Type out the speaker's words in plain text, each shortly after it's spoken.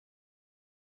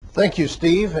Thank you,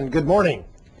 Steve, and good morning.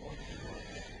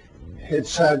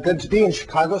 It's good to be in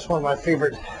Chicago. It's one of my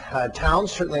favorite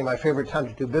towns, certainly my favorite town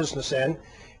to do business in.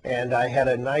 And I had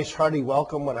a nice hearty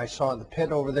welcome when I saw in the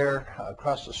pit over there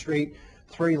across the street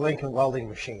 3 Lincoln welding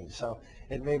machines. So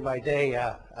it made my day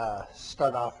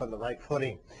start off on the right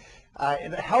footing.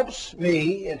 It helps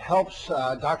me, it helps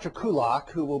Dr. Kulak,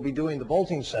 who will be doing the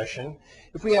bolting session,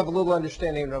 if we have a little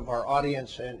understanding of our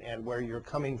audience and where you're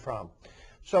coming from.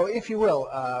 So if you will,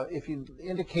 if you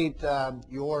indicate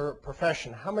your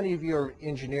profession, how many of you are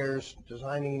engineers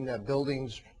designing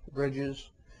buildings,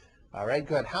 bridges? All right,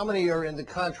 good. How many are in the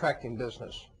contracting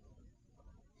business?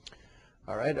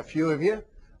 All right, a few of you.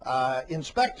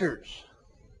 Inspectors?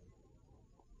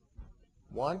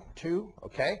 1, 2,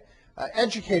 okay.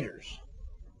 Educators?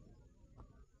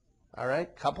 All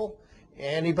right, couple.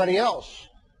 Anybody else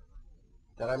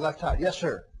that I left out? Yes,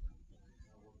 sir.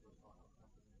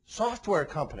 Software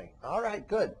company. All right,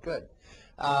 good, good.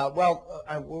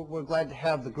 We're glad to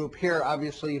have the group here,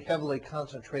 obviously heavily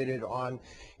concentrated on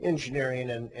engineering,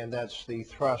 and that's the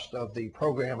thrust of the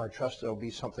program. I trust there'll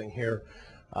be something here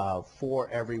for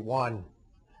everyone.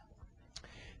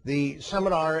 The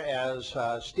seminar, as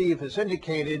Steve has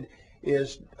indicated,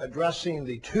 is addressing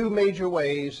the 2 major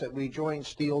ways that we join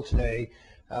steel today,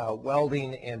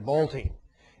 welding and bolting.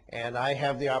 And I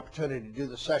have the opportunity to do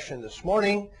the session this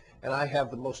morning, and I have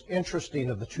the most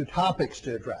interesting of the 2 topics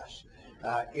to address.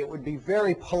 It would be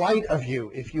very polite of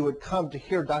you if you would come to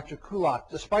hear Dr.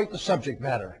 Kulak, despite the subject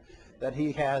matter that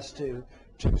he has to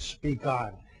speak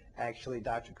on. Actually,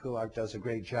 Dr. Kulak does a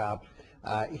great job.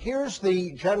 Here's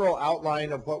the general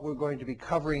outline of what we're going to be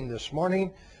covering this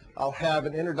morning. I'll have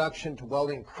an introduction to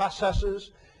welding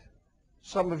processes.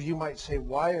 Some of you might say,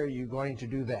 why are you going to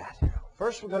do that?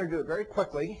 First, we're going to do it very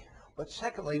quickly, but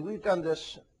secondly, we've done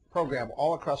this program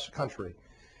all across the country.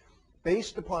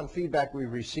 Based upon feedback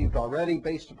we've received already,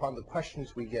 based upon the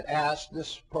questions we get asked,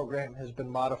 this program has been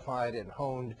modified and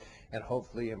honed and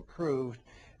hopefully improved,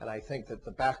 and I think that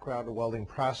the background of welding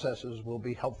processes will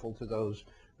be helpful to those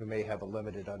who may have a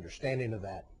limited understanding of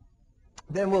that.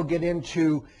 Then we'll get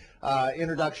into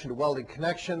introduction to welding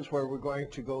connections, where we're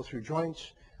going to go through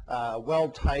joints,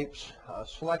 weld types,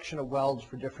 selection of welds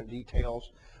for different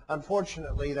details.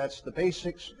 Unfortunately, that's the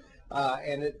basics,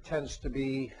 and it tends to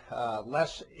be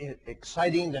less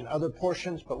exciting than other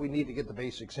portions, but we need to get the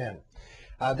basics in.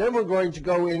 Then we're going to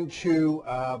go into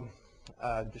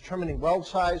determining weld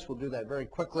size. We'll do that very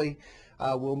quickly.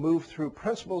 We'll move through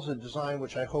principles of design,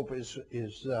 which I hope is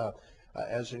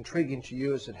as intriguing to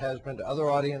you as it has been to other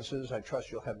audiences. I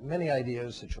trust you'll have many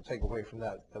ideas that you'll take away from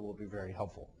that that will be very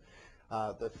helpful.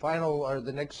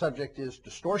 The next subject is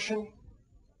distortion,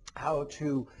 how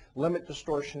to limit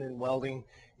distortion in welding.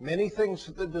 Many things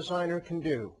that the designer can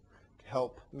do to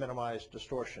help minimize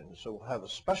distortion. So we'll have a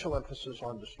special emphasis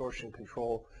on distortion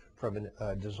control from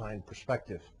a design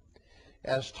perspective.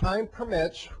 As time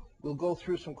permits, we'll go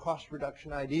through some cost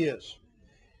reduction ideas.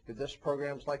 If this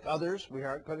program's like others, we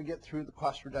aren't going to get through the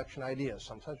cost reduction ideas.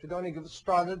 Sometimes we don't even get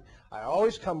started. I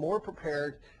always come more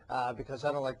prepared because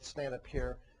I don't like to stand up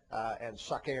here and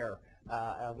suck air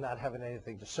of not having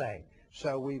anything to say.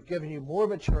 So we've given you more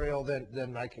material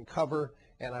than I can cover,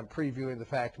 and I'm previewing the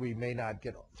fact we may not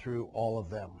get through all of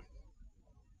them.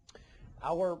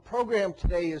 Our program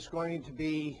today is going to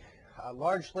be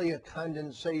largely a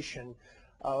condensation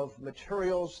of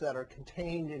materials that are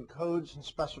contained in codes and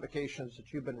specifications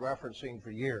that you've been referencing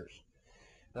for years.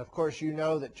 And of course, you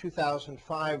know that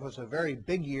 2005 was a very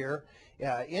big year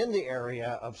in the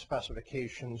area of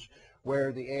specifications,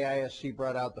 where the AISC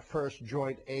brought out the first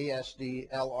joint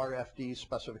ASD LRFD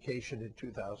specification in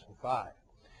 2005.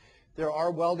 There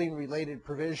are welding-related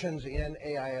provisions in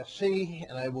AISC,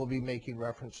 and I will be making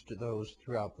reference to those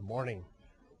throughout the morning.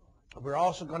 We're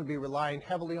also going to be relying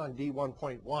heavily on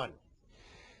D1.1.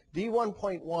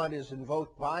 D1.1 is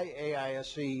invoked by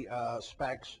AISC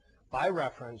specs by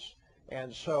reference,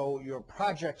 and so your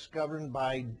projects governed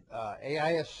by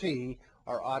AISC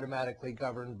are automatically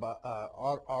governed by,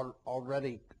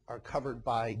 already are covered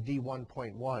by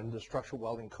D1.1, the Structural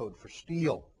Welding Code for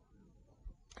Steel.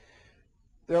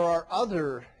 There are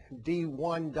other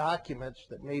D1 documents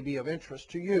that may be of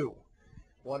interest to you.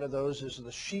 One of those is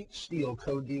the Sheet Steel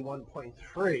Code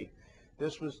D1.3.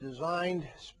 This was designed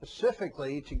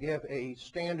specifically to give a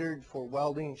standard for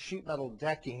welding sheet metal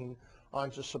decking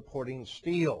onto supporting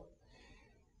steel.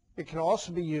 It can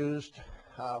also be used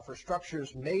for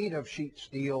structures made of sheet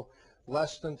steel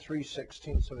less than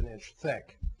 3/16 of an inch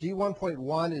thick.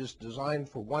 D1.1 is designed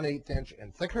for 1/8 inch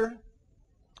and thicker.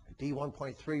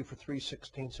 D1.3 for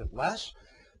 3/16 and less.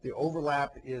 The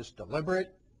overlap is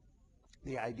deliberate.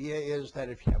 The idea is that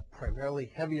if you have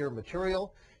primarily heavier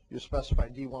material, you specify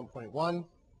D1.1.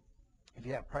 If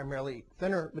you have primarily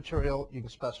thinner material, you can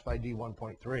specify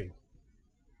D1.3.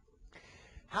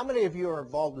 How many of you are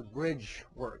involved with bridge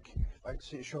work? If I can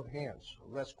see a show of hands.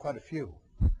 Well, that's quite a few.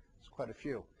 It's quite a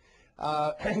few.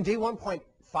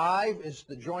 D1.5 is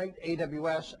the joint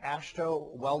AWS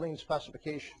AASHTO welding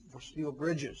specification for steel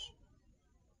bridges.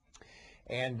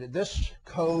 And this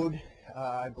code,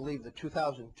 I believe the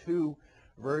 2002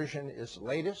 version is the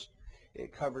latest.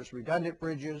 It covers redundant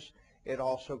bridges. It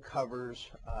also covers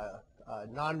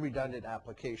non-redundant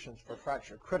applications for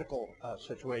fracture critical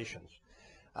situations.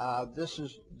 This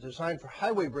is designed for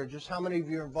highway bridges. How many of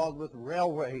you are involved with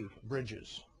railway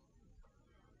bridges?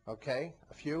 Okay,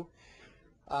 a few.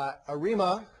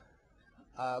 ARIMA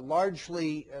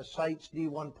largely cites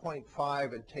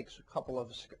D1.5 and takes a couple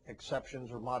of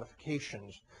exceptions or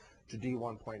modifications to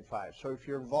D1.5. So if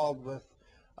you're involved with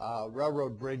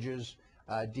railroad bridges,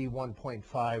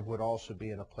 D1.5 would also be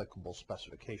an applicable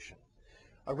specification.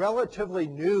 A relatively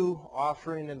new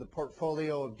offering in the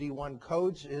portfolio of D1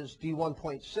 codes is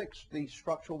D1.6, the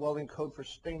structural welding code for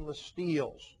stainless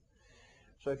steels.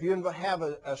 So if you have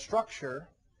a structure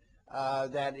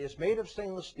that is made of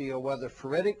stainless steel, whether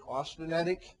ferritic,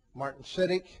 austenitic,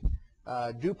 martensitic,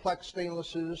 duplex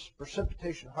stainlesses,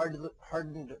 precipitation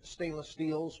hardened stainless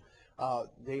steels,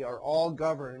 they are all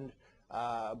governed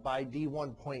by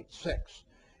D1.6.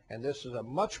 And this is a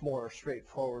much more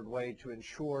straightforward way to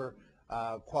ensure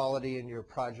quality in your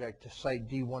project to cite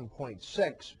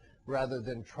D1.6 rather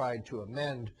than try to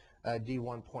amend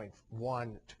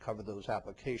D1.1 to cover those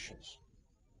applications.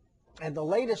 And the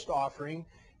latest offering,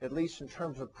 at least in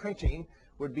terms of printing,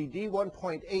 would be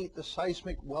D1.8, the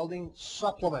seismic welding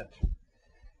supplement.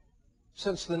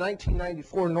 Since the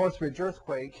 1994 Northridge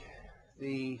earthquake,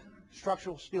 the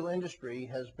structural steel industry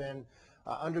has been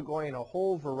undergoing a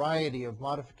whole variety of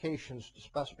modifications to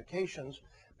specifications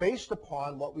based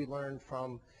upon what we learned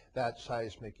from that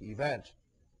seismic event.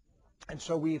 And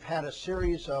so we've had a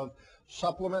series of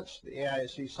supplements, the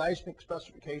AISC seismic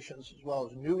specifications, as well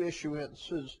as new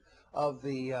issuances of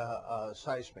the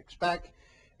seismic spec.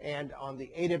 And on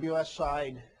the AWS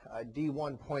side,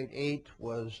 D1.8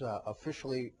 was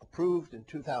officially approved in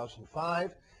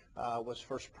 2005, was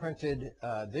first printed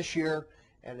this year,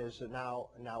 and is now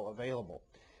available.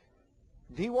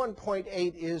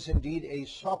 D1.8 is indeed a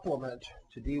supplement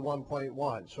to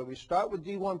D1.1. So we start with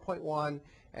D1.1,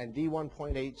 and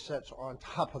D1.8 sits on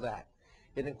top of that.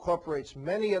 It incorporates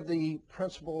many of the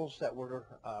principles that were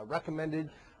recommended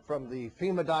from the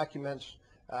FEMA documents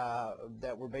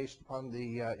that were based upon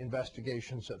the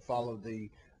investigations that followed the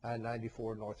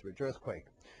 94 Northridge earthquake.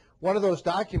 One of those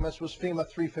documents was FEMA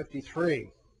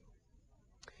 353.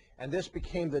 And this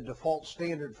became the default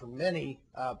standard for many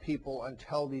people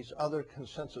until these other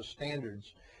consensus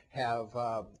standards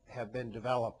have been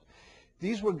developed.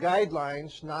 These were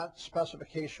guidelines, not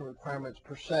specification requirements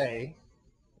per se.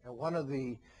 And one of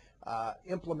the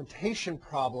implementation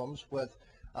problems with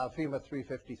FEMA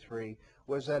 353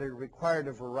 was that it required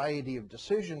a variety of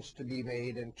decisions to be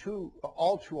made, and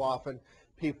all too often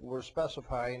people were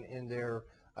specifying in their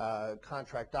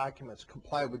contract documents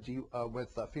comply with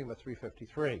FEMA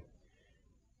 353.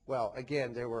 Well,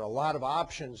 again, there were a lot of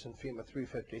options in FEMA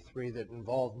 353 that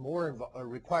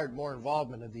required more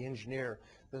involvement of the engineer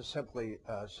than simply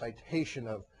citation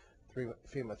of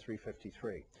FEMA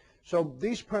 353. So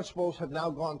these principles have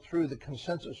now gone through the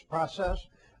consensus process,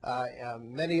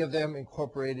 many of them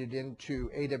incorporated into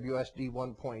AWS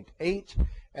D1.8,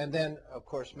 and then, of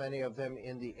course, many of them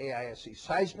in the AISC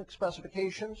seismic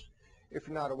specifications. If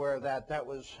you're not aware of that, that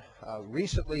was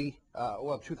recently,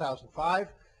 2005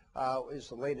 is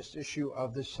the latest issue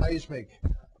of the seismic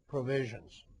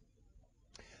provisions.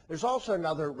 There's also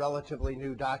another relatively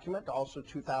new document, also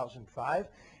 2005,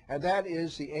 and that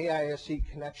is the AISC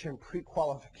connection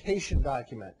pre-qualification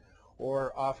document,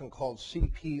 or often called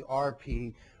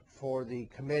CPRP for the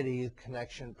Committee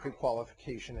Connection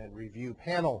Pre-Qualification and Review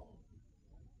Panel.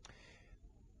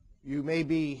 You may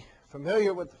be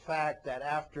familiar with the fact that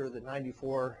after the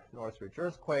 94 Northridge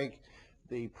earthquake,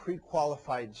 the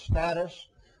pre-qualified status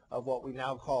of what we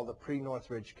now call the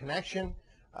pre-Northridge connection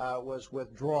was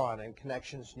withdrawn, and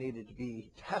connections needed to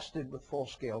be tested with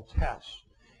full-scale tests.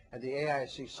 And the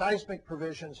AISC seismic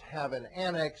provisions have an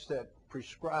annex that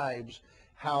prescribes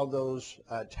how those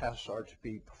tests are to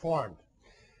be performed.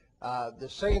 The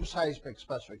same seismic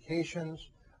specifications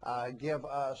give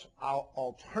us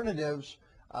alternatives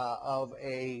of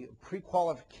a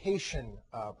pre-qualification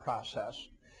process,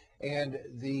 and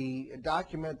the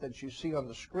document that you see on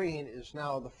the screen is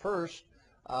now the first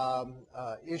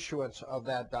issuance of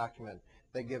that document.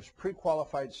 that gives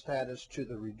pre-qualified status to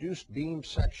the reduced beam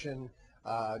section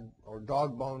or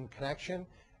dog bone connection,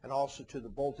 and also to the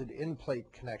bolted in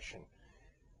plate connection.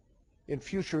 In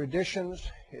future editions,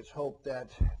 it's hoped that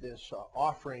this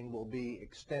offering will be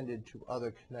extended to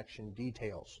other connection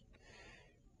details.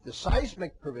 The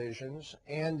seismic provisions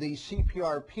and the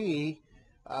CPRP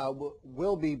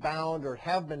will be bound or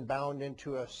have been bound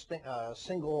into a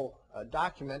single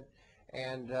document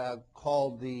and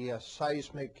called the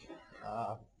seismic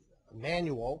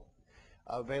manual,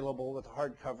 available with a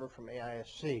hardcover from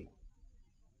AISC.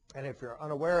 And if you're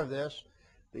unaware of this,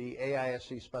 the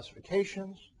AISC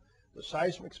specifications, the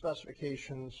seismic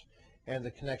specifications, and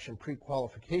the connection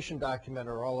pre-qualification document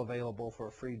are all available for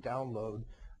a free download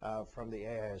from the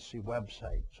AISC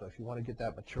website. So if you want to get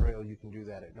that material, you can do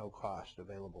that at no cost,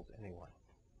 available to anyone.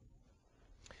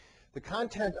 The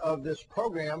content of this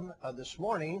program this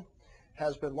morning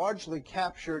has been largely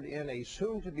captured in a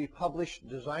soon-to-be-published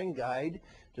design guide,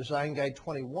 Design Guide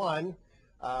 21,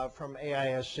 from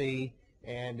AISC,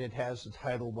 and it has the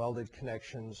title Welded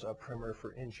Connections, a Primer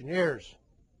for Engineers.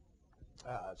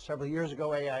 Several years ago,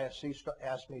 AISC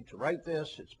asked me to write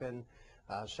this. It's been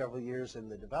several years in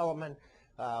the development,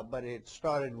 but it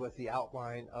started with the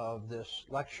outline of this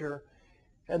lecture,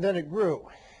 and then it grew.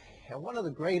 And one of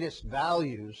the greatest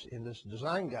values in this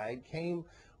design guide came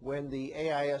when the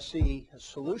AISC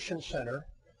Solution Center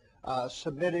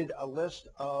submitted a list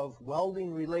of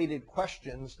welding-related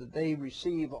questions that they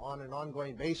receive on an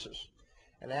ongoing basis,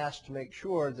 and asked to make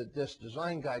sure that this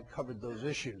design guide covered those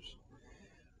issues.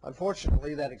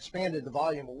 Unfortunately, that expanded the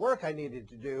volume of work I needed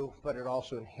to do, but it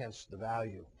also enhanced the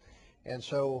value. And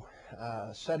so,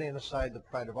 setting aside the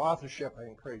pride of authorship, I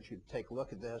encourage you to take a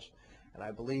look at this, and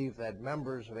I believe that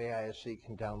members of AISC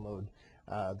can download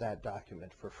that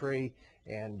document for free,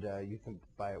 and you can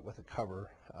buy it with a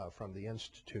cover from the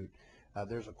Institute.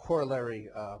 There's a corollary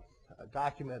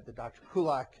document that Dr.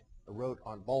 Kulak wrote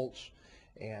on bolts,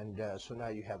 and so now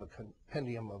you have a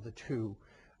compendium of the two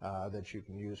that you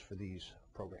can use for these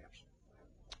programs,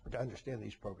 to understand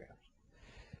these programs.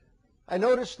 I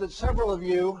noticed that several of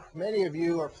you, many of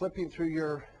you, are flipping through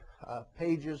your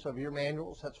pages of your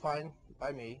manuals. That's fine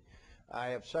by me. I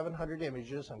have 700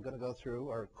 images I'm going to go through,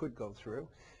 or could go through,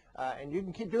 and you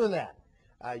can keep doing that.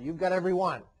 You've got every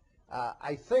one.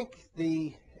 I think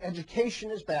the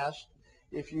education is best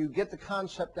if you get the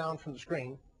concept down from the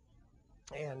screen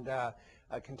and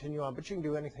continue on, but you can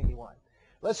do anything you want.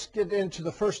 Let's get into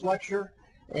the first lecture,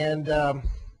 and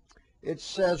it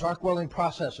says arc welding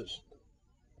processes.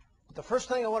 The first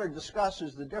thing I want to discuss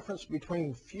is the difference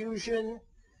between fusion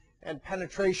and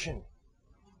penetration.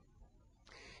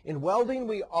 In welding,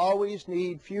 we always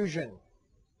need fusion.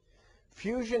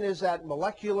 Fusion is that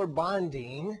molecular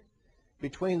bonding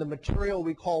between the material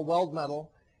we call weld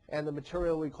metal and the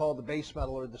material we call the base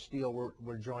metal or the steel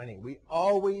we're joining. We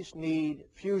always need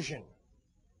fusion.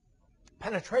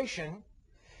 Penetration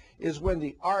is when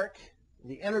the arc,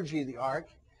 the energy of the arc,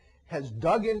 has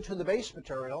dug into the base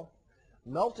material,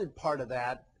 melted part of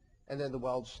that, and then the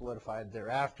weld solidified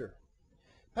thereafter.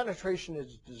 Penetration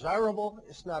is desirable.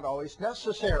 It's not always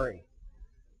necessary,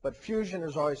 but fusion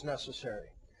is always necessary.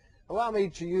 Allow me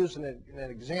to use an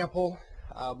example.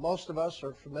 Most of us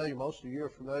are familiar, most of you are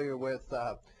familiar with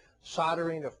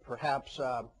soldering of perhaps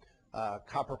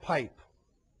copper pipe.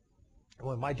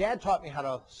 When my dad taught me how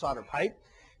to solder pipe,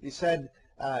 he said,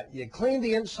 you clean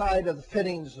the inside of the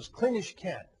fittings as clean as you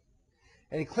can.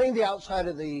 And you clean the outside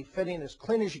of the fitting as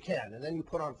clean as you can, and then you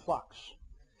put on flux.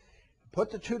 Put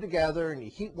the two together, and you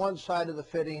heat one side of the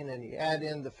fitting, and you add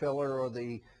in the filler or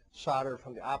the solder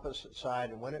from the opposite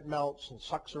side, and when it melts and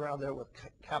sucks around there with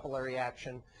capillary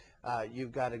action,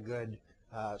 you've got a good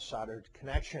soldered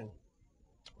connection.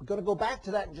 We're going to go back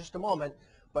to that in just a moment,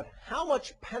 but how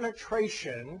much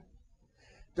penetration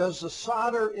does the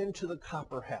solder into the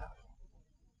copper have?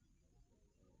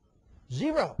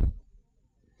 Zero.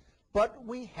 But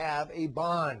we have a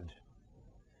bond.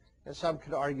 And some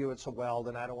could argue it's a weld,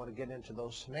 and I don't want to get into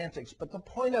those semantics, but the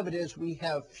point of it is we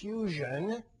have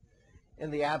fusion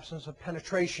in the absence of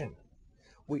penetration.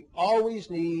 We always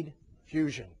need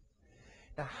fusion.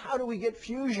 Now, how do we get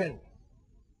fusion?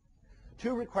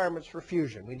 Two requirements for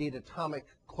fusion. We need atomic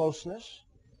closeness,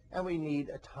 and we need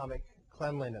atomic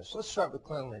cleanliness. Let's start with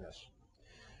cleanliness.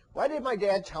 Why did my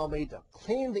dad tell me to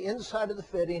clean the inside of the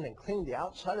fitting and clean the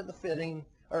outside of the fitting,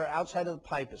 or outside of the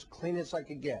pipe, as clean as I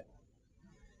could get?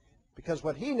 Because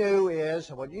what he knew is,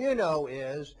 and what you know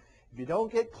is, if you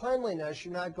don't get cleanliness,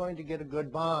 you're not going to get a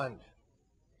good bond.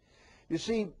 You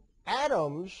see,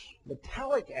 atoms,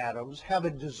 metallic atoms, have a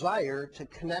desire to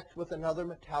connect with another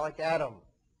metallic atom.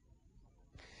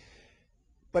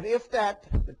 But if that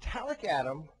metallic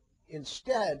atom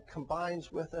instead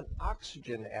combines with an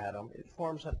oxygen atom, it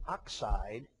forms an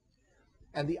oxide,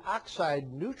 and the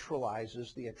oxide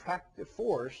neutralizes the attractive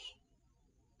force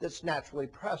that's naturally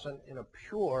present in a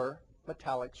pure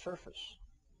metallic surface.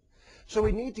 So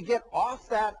we need to get off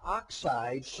that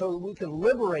oxide so that we can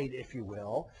liberate, if you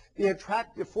will, the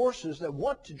attractive forces that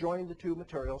want to join the two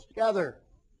materials together.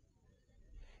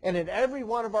 And in every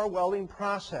one of our welding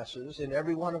processes, in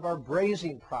every one of our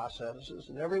brazing processes,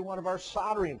 in every one of our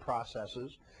soldering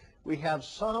processes, we have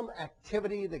some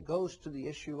activity that goes to the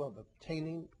issue of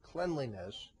obtaining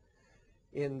cleanliness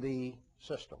in the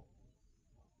system.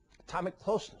 Atomic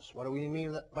closeness, what do we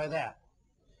mean by that?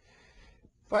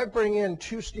 If I bring in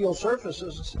two steel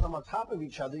surfaces and set them on top of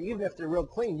each other, even if they're real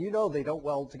clean, you know they don't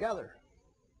weld together.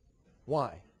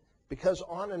 Why? Because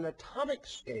on an atomic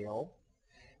scale,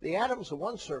 the atoms of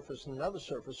one surface and another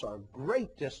surface are a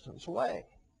great distance away.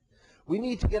 We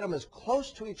need to get them as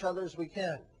close to each other as we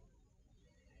can.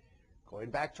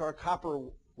 Going back to our copper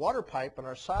water pipe and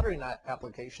our soldering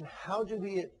application, how do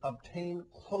we obtain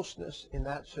closeness in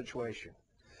that situation?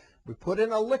 We put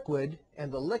in a liquid,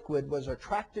 and the liquid was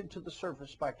attracted to the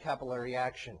surface by capillary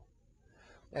action.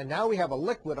 And now we have a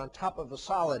liquid on top of a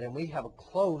solid, and we have a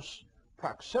close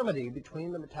proximity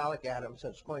between the metallic atoms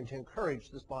that's going to encourage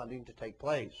this bonding to take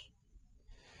place.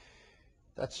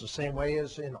 That's the same way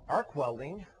as in arc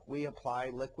welding. We apply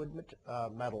liquid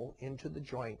metal into the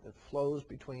joint that flows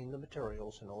between the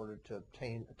materials in order to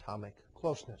obtain atomic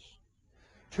closeness.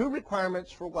 Two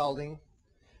requirements for welding: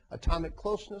 atomic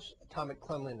closeness, atomic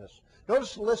cleanliness.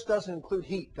 Notice the list doesn't include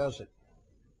heat, does it?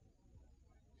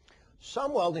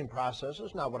 Some welding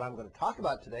processes, not what I'm going to talk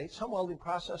about today, some welding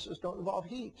processes don't involve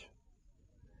heat.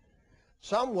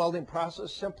 Some welding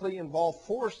processes simply involve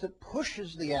force that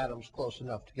pushes the atoms close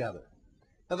enough together.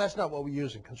 Now, that's not what we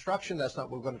use in construction. That's not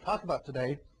what we're going to talk about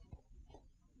today.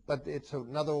 But it's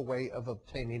another way of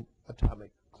obtaining atomic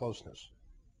closeness.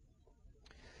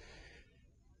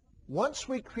 Once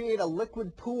we create a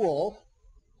liquid pool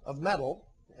of metal,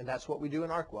 and that's what we do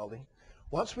in arc welding,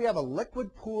 once we have a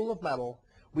liquid pool of metal,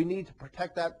 we need to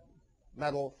protect that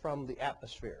metal from the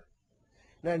atmosphere.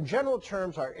 Now, in general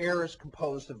terms, our air is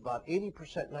composed of about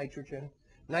 80% nitrogen,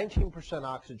 19%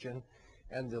 oxygen,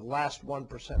 and the last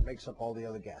 1% makes up all the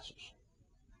other gases.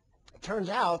 It turns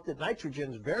out that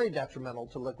nitrogen is very detrimental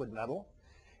to liquid metal,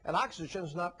 and oxygen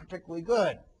is not particularly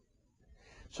good.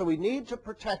 So we need to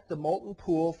protect the molten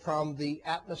pool from the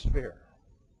atmosphere.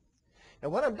 Now,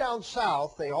 when I'm down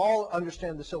south, they all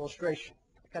understand this illustration.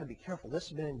 I've got to be careful. This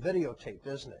has been videotaped,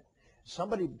 isn't it?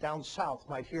 Somebody down south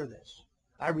might hear this.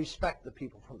 I respect the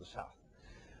people from the south.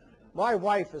 My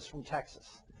wife is from Texas,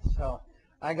 so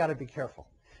I got to be careful.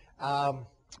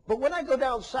 But when I go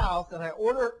down south and I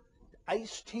order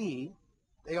iced tea,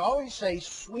 they always say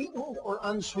sweetened or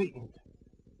unsweetened.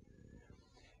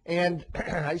 And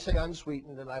I say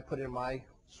unsweetened, and I put in my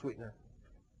sweetener.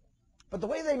 But the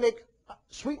way they make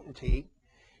sweetened tea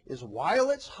is while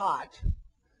it's hot,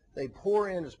 they pour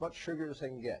in as much sugar as they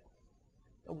can get.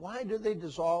 And why do they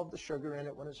dissolve the sugar in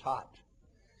it when it's hot?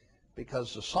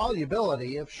 Because the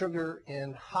solubility of sugar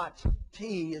in hot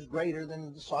tea is greater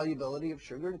than the solubility of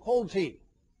sugar in cold tea.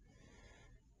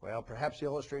 Well, perhaps the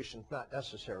illustration is not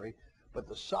necessary, but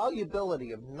the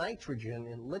solubility of nitrogen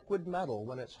in liquid metal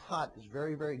when it's hot is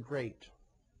very, very great.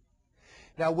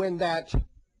 Now, when that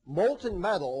molten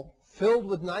metal filled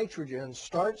with nitrogen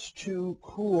starts to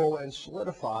cool and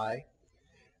solidify,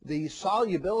 the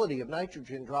solubility of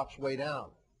nitrogen drops way down.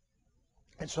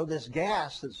 And so this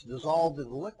gas that's dissolved in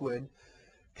the liquid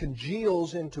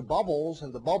congeals into bubbles,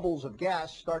 and the bubbles of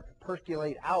gas start to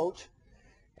percolate out,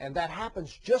 and that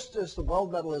happens just as the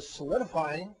weld metal is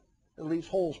solidifying and leaves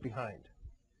holes behind.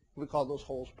 We call those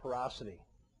holes porosity.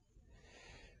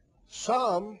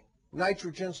 Some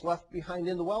nitrogen's left behind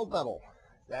in the weld metal.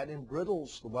 That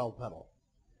embrittles the weld metal.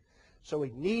 So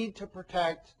we need to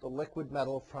protect the liquid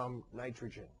metal from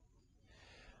nitrogen.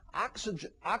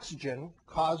 Oxygen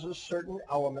causes certain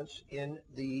elements in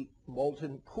the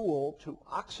molten pool to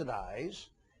oxidize,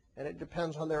 and it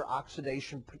depends on their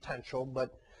oxidation potential,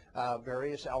 but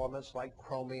various elements like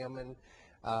chromium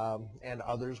and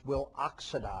others will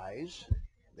oxidize.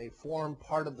 They form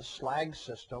part of the slag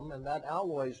system, and that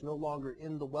alloy is no longer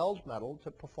in the weld metal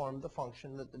to perform the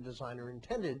function that the designer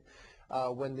intended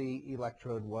when the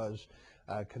electrode was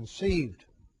conceived.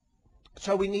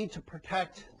 So we need to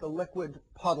protect the liquid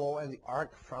puddle and the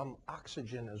arc from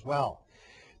oxygen as well.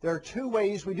 There are two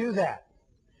ways we do that.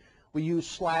 We use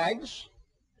slags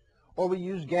or we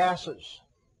use gases.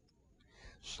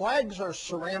 Slags are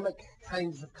ceramic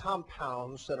kinds of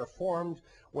compounds that are formed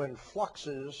when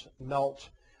fluxes melt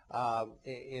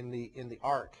in the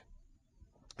arc.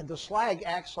 And the slag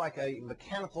acts like a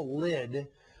mechanical lid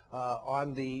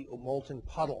on the molten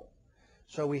puddle.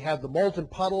 So we have the molten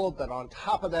puddle, but on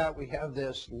top of that we have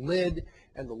this lid,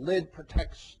 and the lid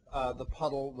protects the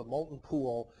puddle, the molten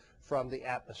pool, from the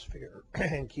atmosphere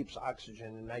and keeps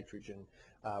oxygen and nitrogen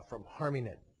from harming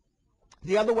it.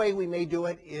 The other way we may do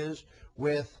it is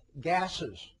with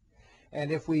gases.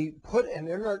 And if we put an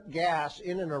inert gas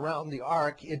in and around the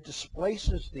arc, it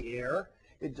displaces the air,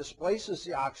 it displaces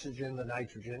the oxygen, the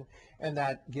nitrogen, and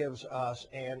that gives us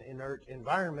an inert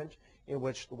environment in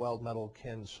which the weld metal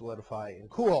can solidify and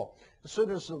cool. As soon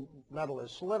as the metal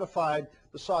is solidified,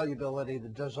 the solubility, the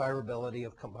desirability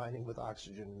of combining with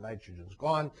oxygen and nitrogen is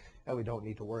gone, and we don't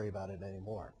need to worry about it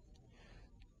anymore.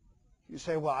 You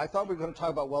say, well, I thought we were going to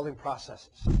talk about welding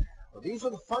processes. Well, these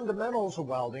are the fundamentals of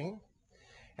welding,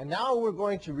 and now we're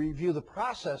going to review the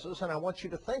processes, and I want you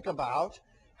to think about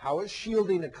how is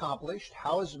shielding accomplished,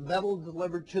 how is metal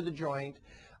delivered to the joint,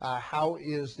 how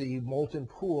is the molten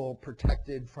pool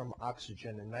protected from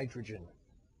oxygen and nitrogen.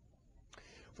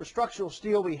 For structural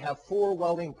steel, we have 4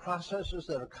 welding processes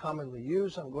that are commonly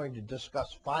used. I'm going to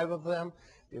discuss 5 of them.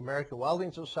 The American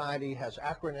Welding Society has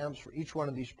acronyms for each one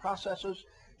of these processes: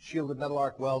 shielded metal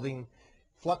arc welding,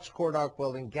 flux cored arc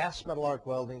welding, gas metal arc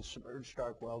welding, submerged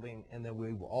arc welding, and then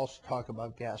we will also talk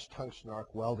about gas tungsten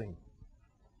arc welding.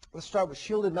 Let's start with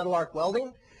shielded metal arc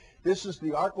welding. This is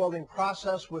the arc welding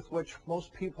process with which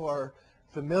most people are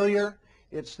familiar.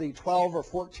 It's the 12 or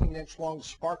 14-inch long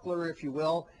sparkler, if you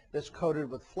will, that's coated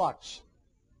with flux.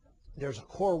 There's a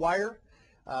core wire.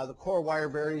 The core wire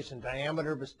varies in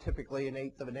diameter, but typically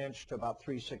 1/8 of an inch to about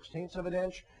 3/16 of an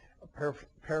inch. A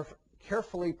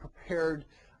carefully prepared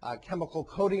chemical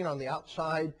coating on the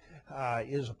outside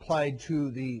is applied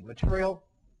to the material,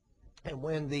 and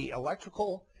when the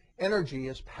electrical energy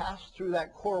is passed through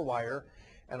that core wire,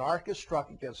 an arc is struck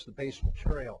against the base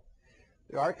material.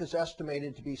 The arc is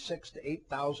estimated to be 6,000 to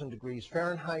 8,000 degrees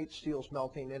Fahrenheit. Steel's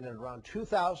melting in at around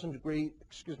 3,000 degrees,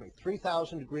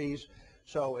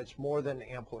 so it's more than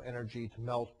ample energy to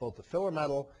melt both the filler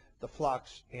metal, the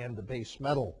flux, and the base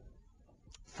metal.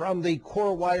 From the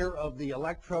core wire of the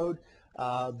electrode,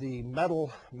 the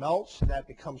metal melts. That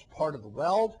becomes part of the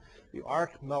weld. The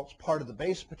arc melts part of the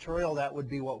base material. That would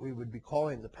be what we would be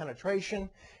calling the penetration.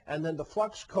 And then the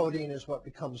flux coating is what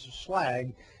becomes the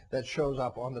slag that shows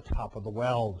up on the top of the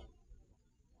weld.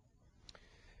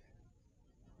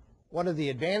 One of the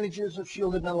advantages of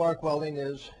shielded metal arc welding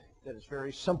is that it's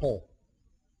very simple.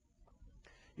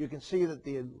 You can see that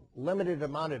the limited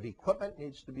amount of equipment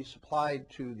needs to be supplied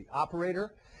to the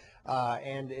operator,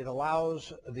 and it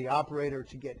allows the operator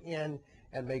to get in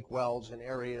and make welds in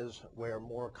areas where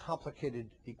more complicated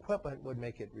equipment would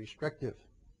make it restrictive.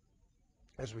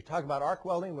 As we talk about arc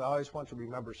welding, we always want to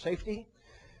remember safety.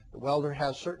 The welder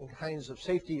has certain kinds of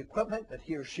safety equipment that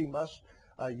he or she must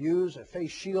use: a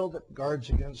face shield that guards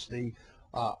against the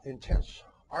intense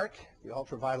arc, the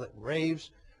ultraviolet rays,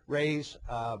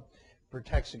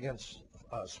 protects against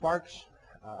sparks,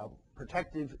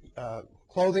 protective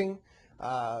clothing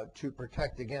to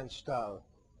protect against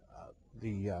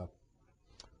the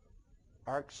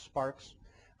arc sparks.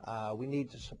 We need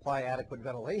to supply adequate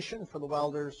ventilation for the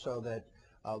welders so that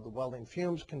the welding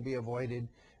fumes can be avoided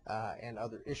and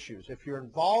other issues. If you're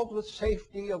involved with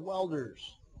safety of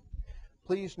welders,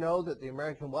 please know that the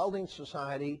American Welding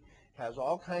Society has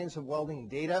all kinds of welding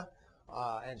data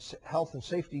and health and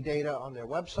safety data on their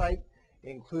website,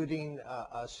 including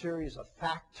a series of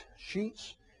fact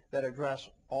sheets that address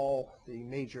all the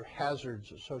major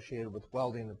hazards associated with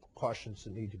welding and precautions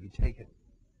that need to be taken.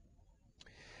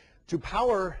 To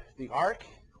power the arc,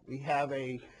 we have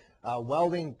a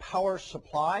welding power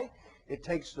supply. It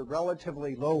takes the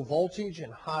relatively low voltage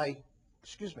and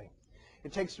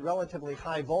relatively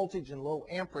high voltage and low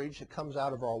amperage that comes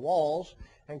out of our walls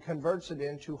and converts it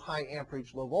into high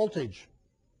amperage, low voltage.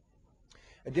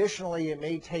 Additionally, it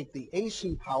may take the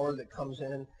AC power that comes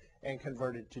in and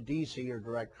convert it to DC or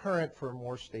direct current for a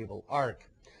more stable arc.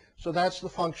 So that's the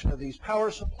function of these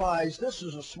power supplies. This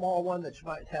is a small one that you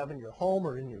might have in your home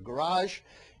or in your garage.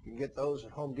 You can get those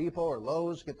at Home Depot or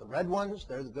Lowe's. Get the red ones.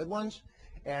 They're the good ones.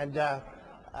 And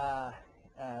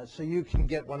so you can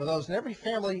get one of those. And every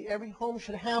family, every home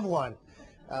should have one.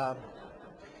 Of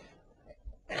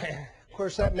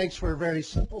course, that makes for a very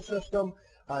simple system.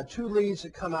 2 leads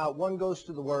that come out. One goes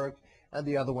to the work, and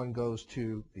the other one goes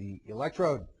to the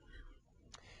electrode.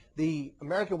 The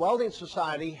American Welding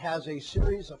Society has a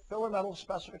series of filler metal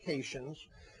specifications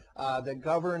that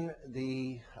govern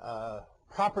the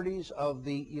properties of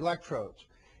the electrodes.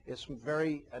 It's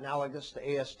very analogous to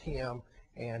ASTM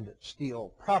and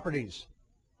steel properties.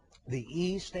 The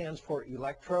E stands for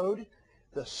electrode.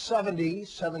 The 70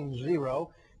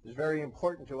 is very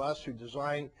important to us who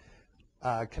design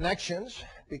connections,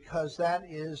 because that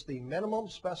is the minimum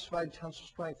specified tensile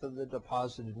strength of the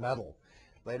deposited metal.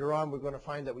 Later on, we're going to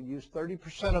find that we use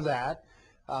 30% of that,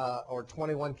 or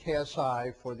 21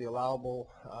 KSI, for the allowable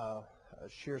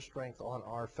shear strength on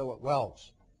our fillet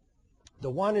welds. The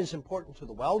 1 is important to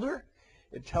the welder.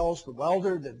 It tells the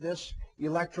welder that this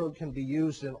electrode can be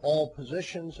used in all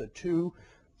positions. A 2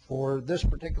 for this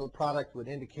particular product would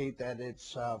indicate that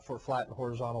it's for flat and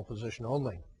horizontal position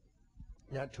only.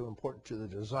 Not too important to the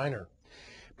designer.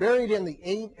 Buried in the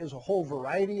 8 is a whole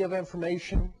variety of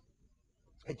information.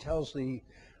 It tells the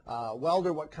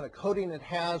welder what kind of coating it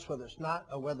has, whether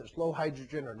it's low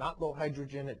hydrogen or not low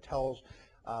hydrogen. It tells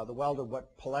the welder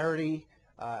what polarity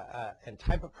and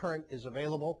type of current is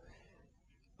available.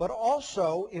 But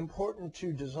also important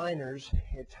to designers,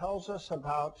 it tells us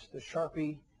about the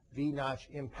Sharpie V-notch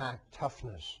impact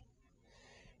toughness.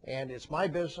 And it's my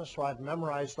business, so I've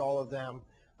memorized all of them.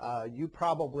 You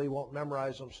probably won't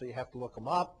memorize them, so you have to look them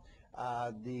up.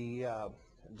 The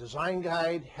design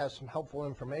guide has some helpful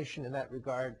information in that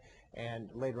regard, and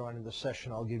later on in the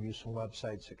session I'll give you some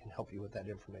websites that can help you with that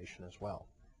information as well.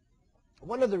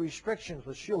 One of the restrictions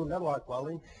with shielded metal arc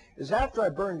welding is after I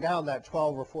burn down that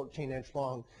 12 or 14 inch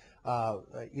long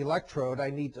electrode,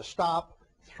 I need to stop,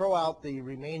 throw out the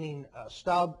remaining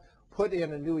stub, put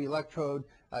in a new electrode,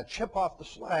 chip off the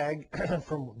slag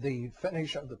from the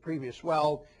finish of the previous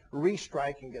weld,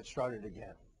 restrike, and get started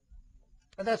again.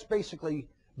 And that's basically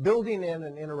building in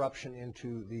an interruption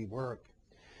into the work.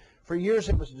 For years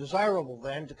it was desirable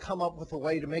then to come up with a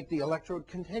way to make the electrode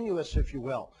continuous, if you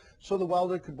will, so the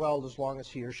welder could weld as long as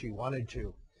he or she wanted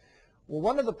to. Well,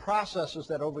 one of the processes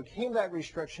that overcame that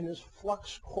restriction is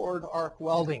flux cored arc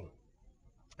welding.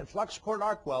 And flux cored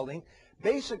arc welding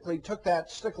basically took that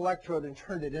stick electrode and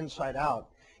turned it inside out.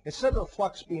 Instead of the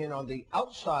flux being on the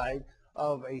outside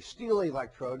of a steel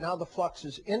electrode, now the flux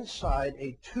is inside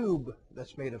a tube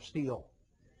that's made of steel.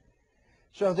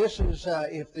 So this is,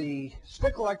 if the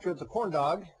stick electrode is a corn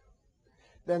dog,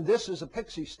 then this is a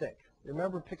pixie stick.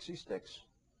 Remember pixie sticks?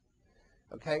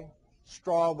 Okay?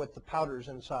 Straw with the powders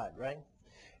inside, right?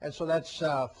 And so that's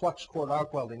flux cored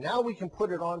arc welding. Now we can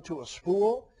put it onto a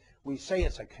spool. We say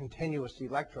it's a continuous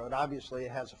electrode. Obviously,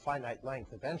 it has a finite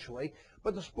length eventually,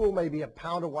 but the spool may be a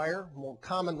pound of wire. More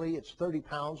commonly, it's 30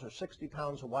 pounds or 60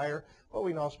 pounds of wire, but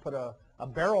we can also put a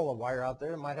barrel of wire out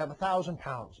there that might have 1,000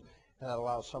 pounds. And that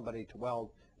allows somebody to weld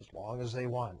as long as they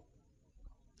want.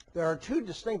 There are 2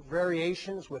 distinct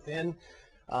variations within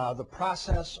the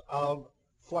process of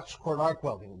flux cored arc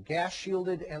welding: gas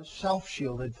shielded and self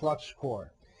shielded flux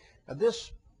core. Now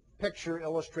this picture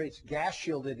illustrates gas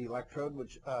shielded electrode,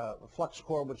 which flux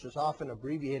core, which is often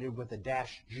abbreviated with a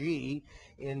 -G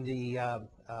in the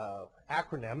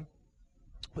acronym.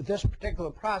 With this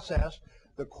particular process,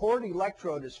 the cored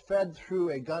electrode is fed through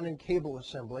a gun and cable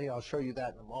assembly. I'll show you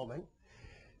that in a moment.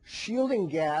 Shielding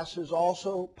gas is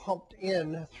also pumped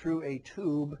in through a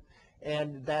tube,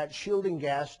 and that shielding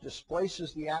gas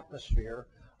displaces the atmosphere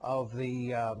of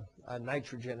the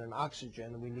nitrogen and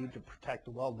oxygen we need to protect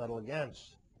the weld metal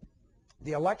against.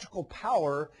 The electrical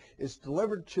power is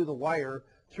delivered to the wire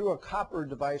through a copper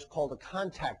device called a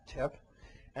contact tip,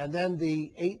 and then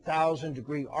the 8,000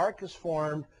 degree arc is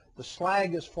formed. The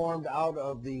slag is formed out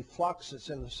of the flux that's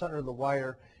in the center of the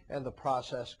wire, and the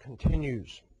process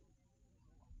continues.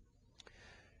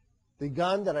 The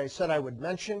gun that I said I would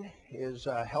mention is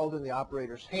held in the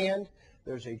operator's hand.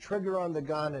 There's a trigger on the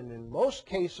gun, and in most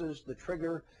cases, the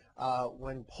trigger,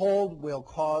 when pulled, will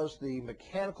cause the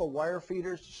mechanical wire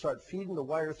feeders to start feeding the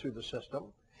wire through the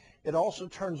system. It also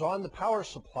turns on the power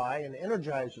supply and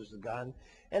energizes the gun,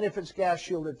 and if it's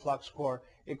gas-shielded flux core,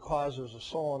 it causes a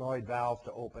solenoid valve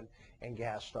to open and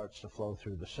gas starts to flow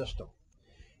through the system.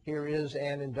 Here is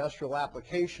an industrial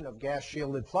application of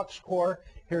gas-shielded flux core.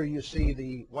 Here you see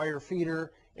the wire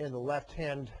feeder in the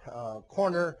left-hand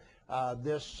corner.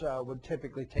 This would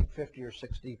typically take 50 or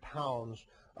 60 pounds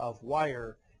of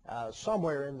wire.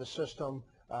 Somewhere in the system,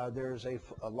 there's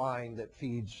a line that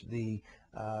feeds the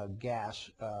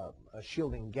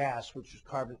shielding gas, which is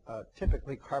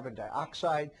typically carbon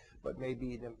dioxide, but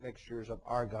maybe the mixtures of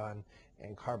argon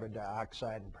and carbon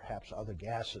dioxide and perhaps other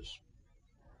gases.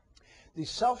 The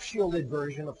self-shielded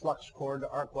version of flux cored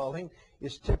arc welding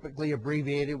is typically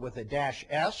abbreviated with a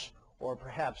 -S or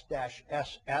perhaps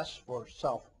 -SS for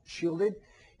self-shielded.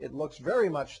 It looks very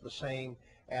much the same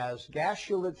as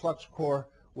gas-shielded flux core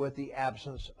with the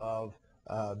absence of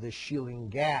the shielding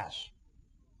gas.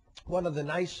 One of the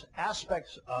nice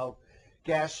aspects of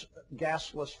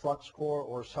gasless flux core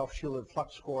or self-shielded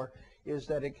flux core is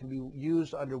that it can be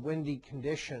used under windy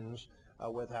conditions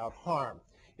without harm.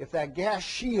 If that gas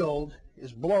shield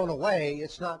is blown away,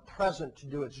 it's not present to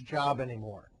do its job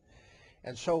anymore.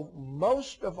 And so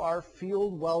most of our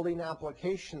field welding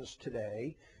applications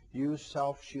today use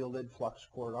self-shielded flux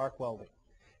cored arc welding.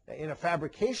 In a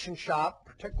fabrication shop,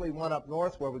 particularly one up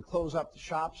north where we close up the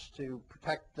shops to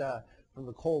protect from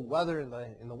the cold weather in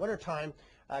the wintertime,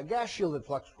 gas shielded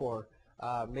flux core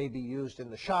may be used in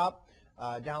the shop.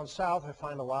 Down south, I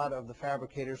find a lot of the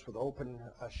fabricators with open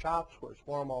shops where it's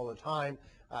warm all the time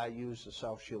use the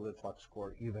self-shielded flux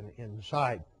core even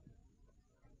inside.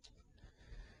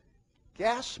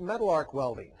 Gas metal arc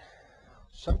welding,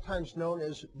 sometimes known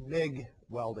as MIG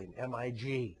welding,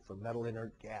 M-I-G, for metal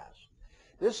inert gas.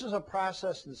 This is a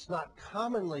process that's not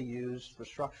commonly used for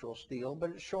structural steel,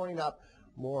 but it's showing up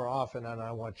more often, and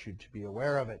I want you to be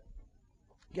aware of it.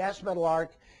 Gas metal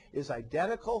arc is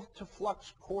identical to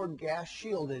flux cored gas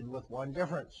shielded with one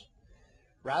difference.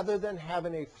 Rather than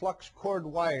having a flux cored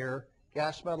wire,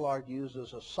 gas metal arc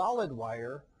uses a solid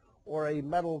wire or a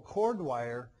metal cored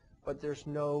wire, but there's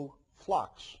no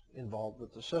flux involved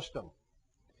with the system.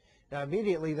 Now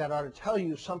immediately that ought to tell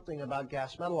you something about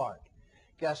gas metal arc.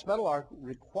 Gas metal arc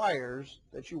requires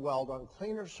that you weld on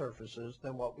cleaner surfaces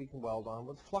than what we can weld on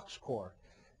with flux core,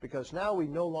 because now we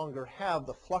no longer have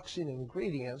the fluxing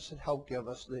ingredients that help give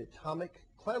us the atomic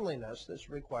cleanliness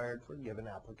that's required for given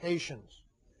applications.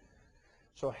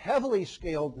 So heavily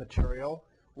scaled material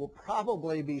will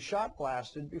probably be shot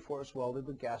blasted before it's welded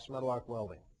with gas metal arc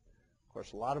welding. Of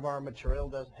course, a lot of our material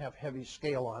doesn't have heavy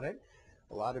scale on it.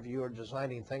 A lot of you are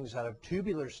designing things out of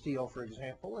tubular steel, for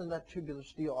example, and that tubular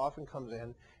steel often comes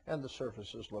in and the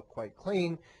surfaces look quite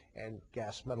clean, and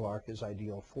gas metal arc is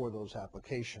ideal for those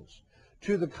applications.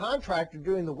 To the contractor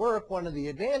doing the work, one of the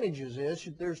advantages is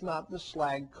there's not the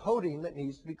slag coating that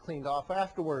needs to be cleaned off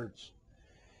afterwards.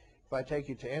 If I take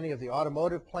you to any of the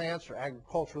automotive plants or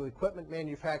agricultural equipment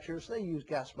manufacturers, they use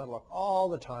gas metal arc all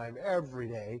the time, every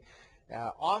day,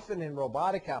 often in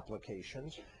robotic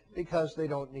applications, because they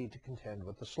don't need to contend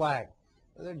with the slag.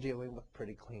 They're dealing with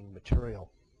pretty clean material.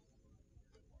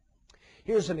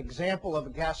 Here's an example of a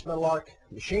gas metal arc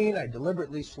machine. I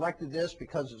deliberately selected this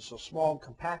because it's a small,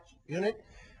 compact unit.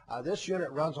 This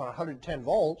unit runs on 110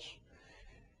 volts.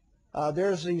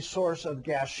 There's the source of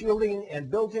gas shielding, and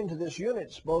built into this unit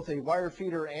is both a wire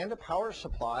feeder and a power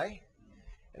supply.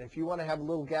 And if you want to have a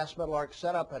little gas metal arc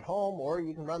setup at home, or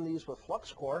you can run these with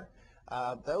flux core,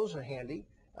 those are handy.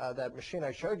 That machine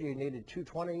I showed you needed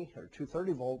 220 or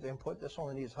 230 volt input. This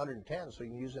only needs 110, so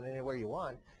you can use it anywhere you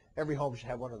want. Every home should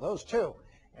have one of those too.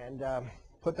 And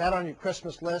put that on your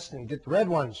Christmas list and get the red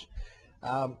ones.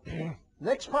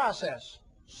 Next process,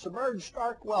 submerged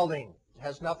arc welding. It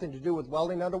has nothing to do with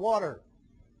welding underwater.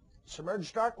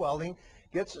 Submerged arc welding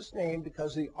gets its name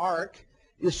because the arc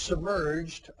is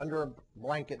submerged under a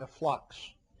blanket of flux.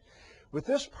 With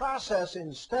this process,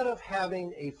 instead of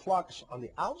having a flux on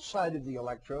the outside of the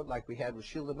electrode like we had with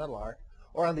shielded metal arc,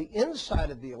 or on the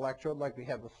inside of the electrode like we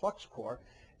have with flux core,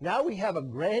 now we have a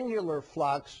granular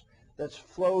flux that's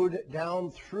flowed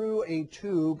down through a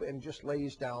tube and just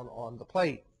lays down on the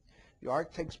plate. The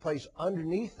arc takes place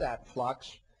underneath that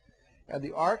flux, and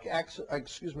the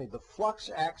flux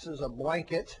acts as a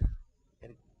blanket.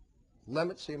 It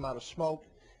limits the amount of smoke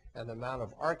and the amount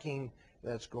of arcing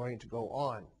that's going to go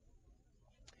on.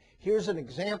 Here's an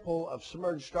example of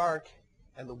submerged arc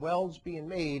and the welds being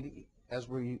made as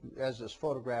this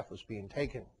photograph was being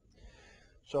taken.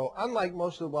 So unlike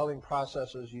most of the welding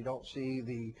processes, you don't see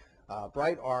the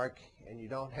bright arc and you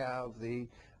don't have the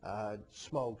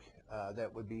smoke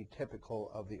that would be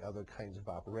typical of the other kinds of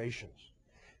operations.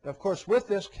 And of course, with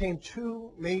this came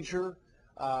two major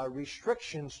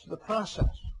restrictions to the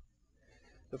process.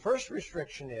 The first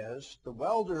restriction is the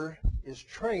welder is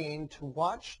trained to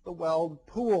watch the weld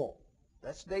pool.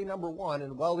 That's day number one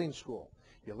in welding school.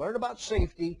 You learn about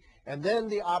safety, and then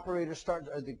the operator starts,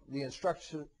 or the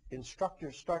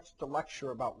instructor starts to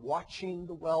lecture about watching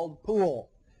the weld pool.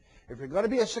 If you're going to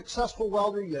be a successful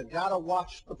welder, you got to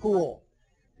watch the pool,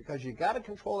 because you got to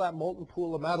control that molten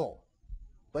pool of metal.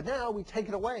 But now we take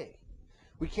it away.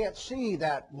 We can't see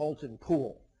that molten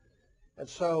pool, and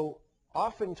so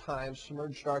oftentimes,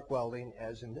 submerged arc welding,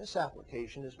 as in this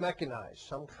application, is mechanized.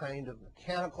 Some kind of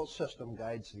mechanical system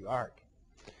guides the arc.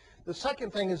 The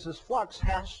second thing is this flux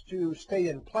has to stay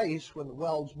in place when the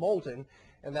weld's molten,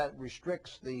 and that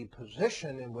restricts the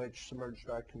position in which submerged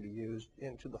arc can be used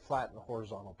into the flat and the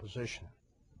horizontal position.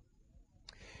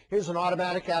 Here's an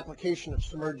automatic application of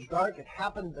submerged arc. It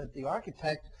happened that the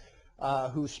architect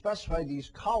who specified these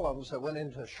columns that went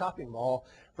into a shopping mall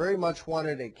very much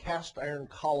wanted a cast iron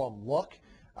column look.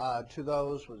 to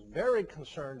those, was very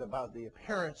concerned about the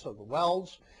appearance of the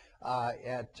welds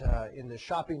in the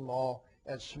shopping mall,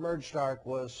 and Submerged Arc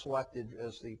was selected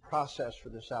as the process for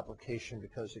this application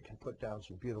because it can put down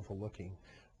some beautiful looking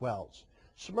welds.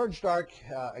 Submerged Arc,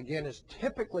 again, is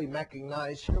typically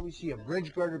mechanized. Here we see a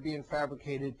bridge girder being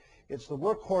fabricated. It's the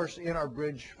workhorse in our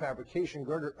bridge fabrication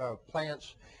girder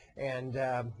plants. And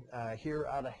here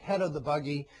out ahead of the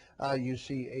buggy, you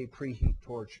see a preheat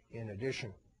torch in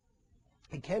addition.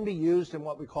 It can be used in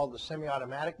what we call the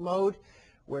semi-automatic mode,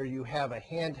 where you have a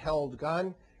handheld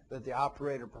gun that the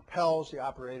operator propels. The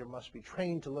operator must be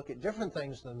trained to look at different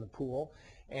things than the pool.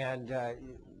 And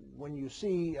when you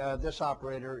see this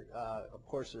operator, of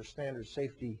course, there's standard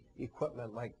safety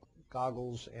equipment like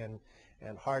goggles and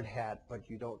hard hat, but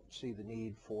you don't see the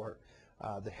need for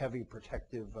the heavy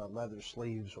protective leather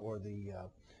sleeves or the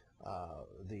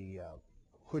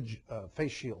hood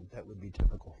face shield that would be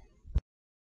typical.